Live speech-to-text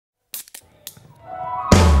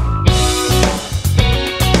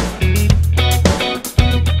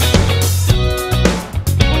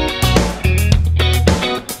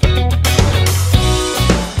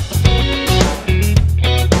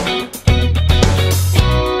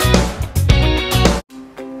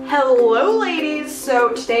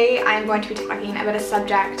So today I'm going to be talking about a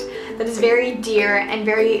subject that is very dear and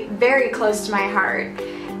very, very close to my heart,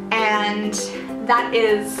 and that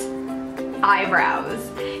is eyebrows.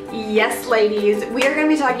 Yes, ladies, we are going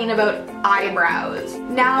to be talking about eyebrows.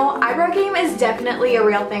 Now, eyebrow game is definitely a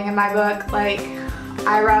real thing in my book, like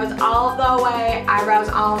eyebrows all the way, eyebrows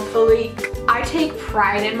on fleek. I take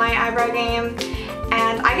pride in my eyebrow game,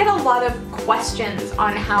 and I get a lot of questions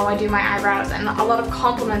on how I do my eyebrows and a lot of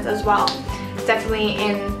compliments as well. Definitely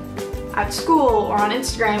at school or on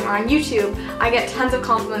Instagram or on YouTube, I get tons of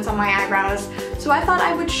compliments on my eyebrows. So I thought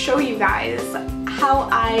I would show you guys how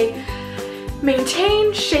I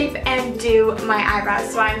maintain, shape, and do my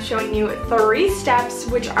eyebrows. So I'm showing you 3 steps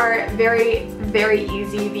which are very, very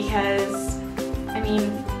easy because, I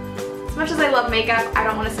mean, as much as I love makeup, I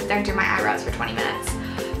don't want to sit there and do my eyebrows for 20 minutes.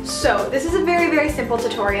 So this is a very, very simple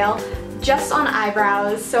tutorial just on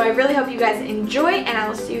eyebrows. So I really hope you guys enjoy, and I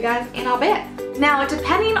will see you guys in a bit. Now,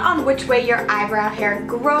 depending on which way your eyebrow hair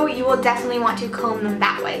grow, you will definitely want to comb them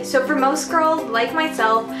that way. So for most girls, like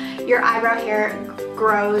myself, your eyebrow hair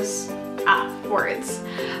grows upwards.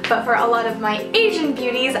 But for a lot of my Asian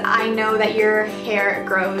beauties, I know that your hair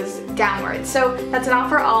grows downwards. So that's not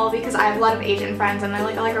for all, because I have a lot of Asian friends and they're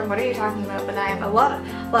like, Allegra, what are you talking about? But then I have a lot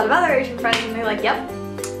of other Asian friends and they're like, yep,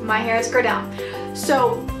 my hairs grow down.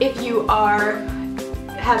 So if you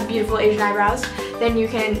have beautiful Asian eyebrows, then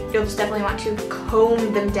you'll just definitely want to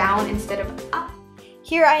comb them down instead of up.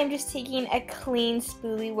 Here I am just taking a clean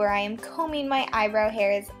spoolie where I am combing my eyebrow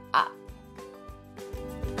hairs up.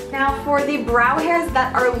 Now for the brow hairs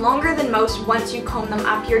that are longer than most, once you comb them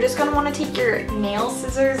up, you're just going to want to take your nail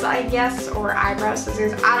scissors, I guess, or eyebrow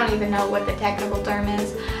scissors. I don't even know what the technical term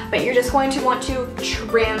is, but you're just going to want to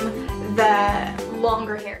trim the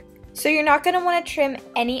longer hair. So you're not going to want to trim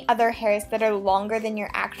any other hairs that are longer than your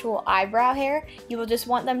actual eyebrow hair. You will just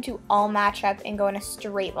want them to all match up and go in a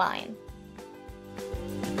straight line.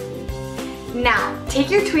 Now, take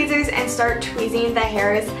your tweezers and start tweezing the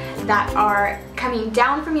hairs that are coming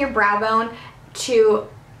down from your brow bone to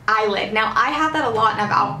eyelid. Now, I have that a lot, and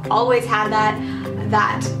I've always had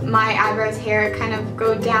that my eyebrows hair kind of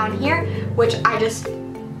go down here, which I just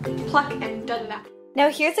pluck and da-da-da. Now,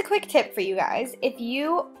 here's a quick tip for you guys. If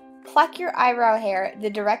you pluck your eyebrow hair the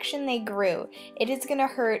direction they grew, it is going to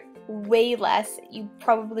hurt way less. You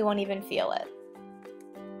probably won't even feel it.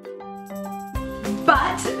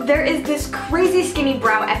 But there is this crazy skinny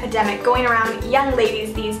brow epidemic going around young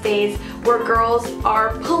ladies these days, where girls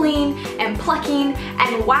are pulling and plucking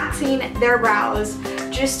and waxing their brows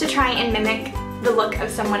just to try and mimic the look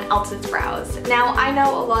of someone else's brows. Now, I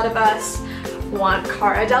know a lot of us want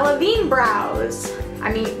Cara Delevingne brows.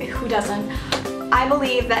 I mean, who doesn't? I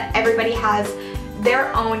believe that everybody has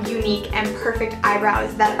their own unique and perfect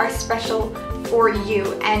eyebrows that are special for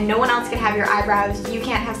you, and no one else can have your eyebrows. You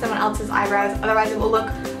can't have someone else's eyebrows, otherwise it will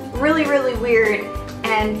look really, really weird,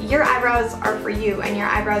 and your eyebrows are for you, and your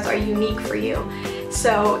eyebrows are unique for you.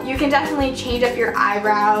 So you can definitely change up your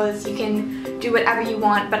eyebrows, you can do whatever you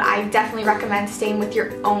want, but I definitely recommend staying with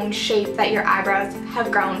your own shape that your eyebrows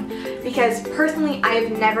have grown, because personally I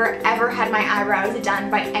have never ever had my eyebrows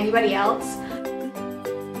done by anybody else.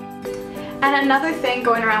 And another thing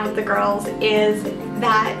going around with the girls is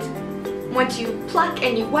that once you pluck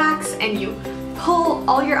and you wax and you pull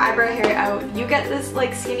all your eyebrow hair out, you get this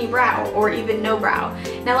like skinny brow or even no brow.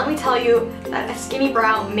 Now let me tell you that a skinny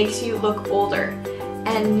brow makes you look older,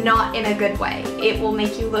 and not in a good way. It will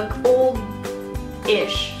make you look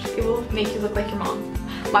old-ish. It will make you look like your mom.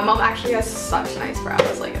 My mom actually has such nice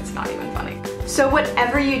brows, like it's not even funny. So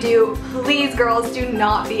whatever you do, please girls, do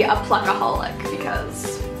not be a pluckaholic,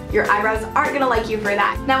 because your eyebrows aren't gonna like you for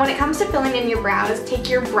that. Now when it comes to filling in your brows, take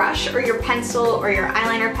your brush or your pencil or your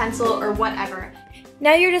eyeliner pencil or whatever.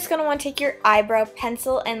 Now you're just gonna want to take your eyebrow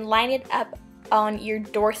pencil and line it up on your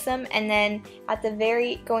dorsum, and then at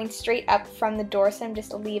the going straight up from the dorsum,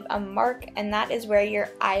 just leave a mark, and that is where your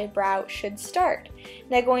eyebrow should start.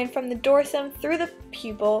 Now going from the dorsum through the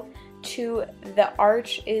pupil to the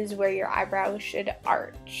arch is where your eyebrow should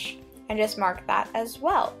arch, and just mark that as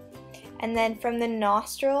well. And then from the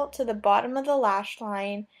nostril to the bottom of the lash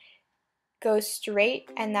line, go straight,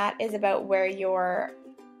 and that is about where your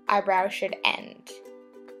eyebrow should end.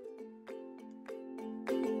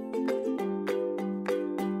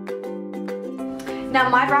 Now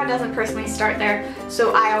my brow doesn't personally start there,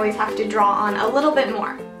 so I always have to draw on a little bit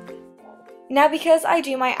more. Now because I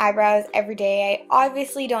do my eyebrows every day, I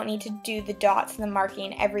obviously don't need to do the dots and the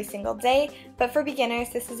marking every single day, but for beginners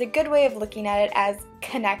this is a good way of looking at it as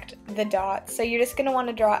connect the dots. So you're just going to want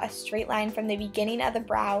to draw a straight line from the beginning of the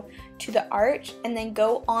brow to the arch and then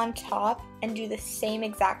go on top and do the same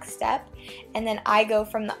exact step, and then I go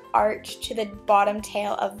from the arch to the bottom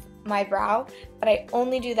tail of my brow, but I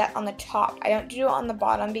only do that on the top. I don't do it on the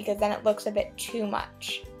bottom because then it looks a bit too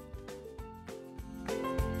much.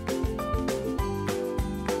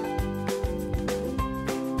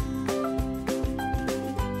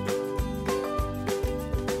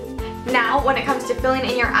 Now, when it comes to filling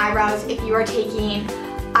in your eyebrows, if you are taking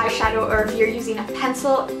eyeshadow or if you're using a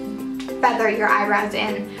pencil, feather your eyebrows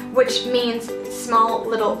in, which means small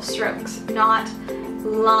little strokes, not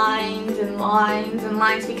lines and lines and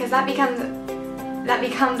lines, because that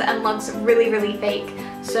becomes and looks really fake.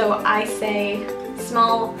 So I say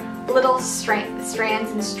small little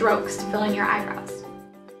strands and strokes to fill in your eyebrows.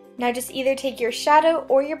 Now just either take your shadow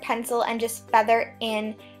or your pencil and just feather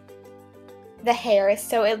in the hair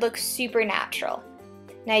so it looks super natural.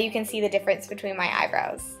 Now you can see the difference between my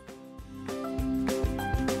eyebrows.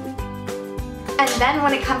 And then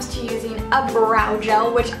when it comes to using a brow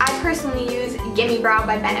gel, which I personally use Gimme Brow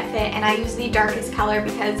by Benefit, and I use the darkest color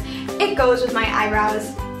because it goes with my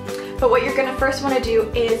eyebrows. But what you're going to first want to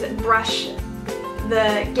do is brush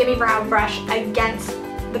the Gimme Brow brush against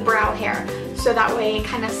the brow hair, so that way it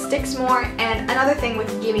kind of sticks more. And another thing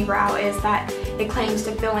with Gimme Brow is that it claims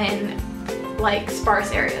to fill in like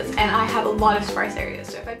sparse areas, and I have a lot of sparse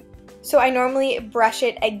areas. So I normally brush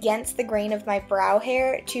it against the grain of my brow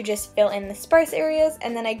hair to just fill in the sparse areas,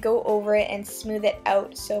 and then I go over it and smooth it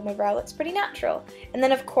out so my brow looks pretty natural. And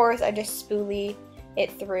then of course I just spoolie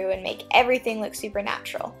it through and make everything look super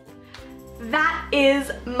natural. That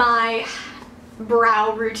is my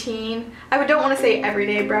brow routine. I don't want to say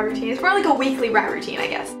everyday brow routine. It's more like a weekly brow routine, I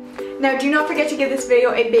guess. Now do not forget to give this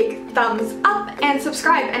video a big thumbs up and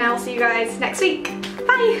subscribe, and I will see you guys next week.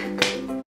 Bye!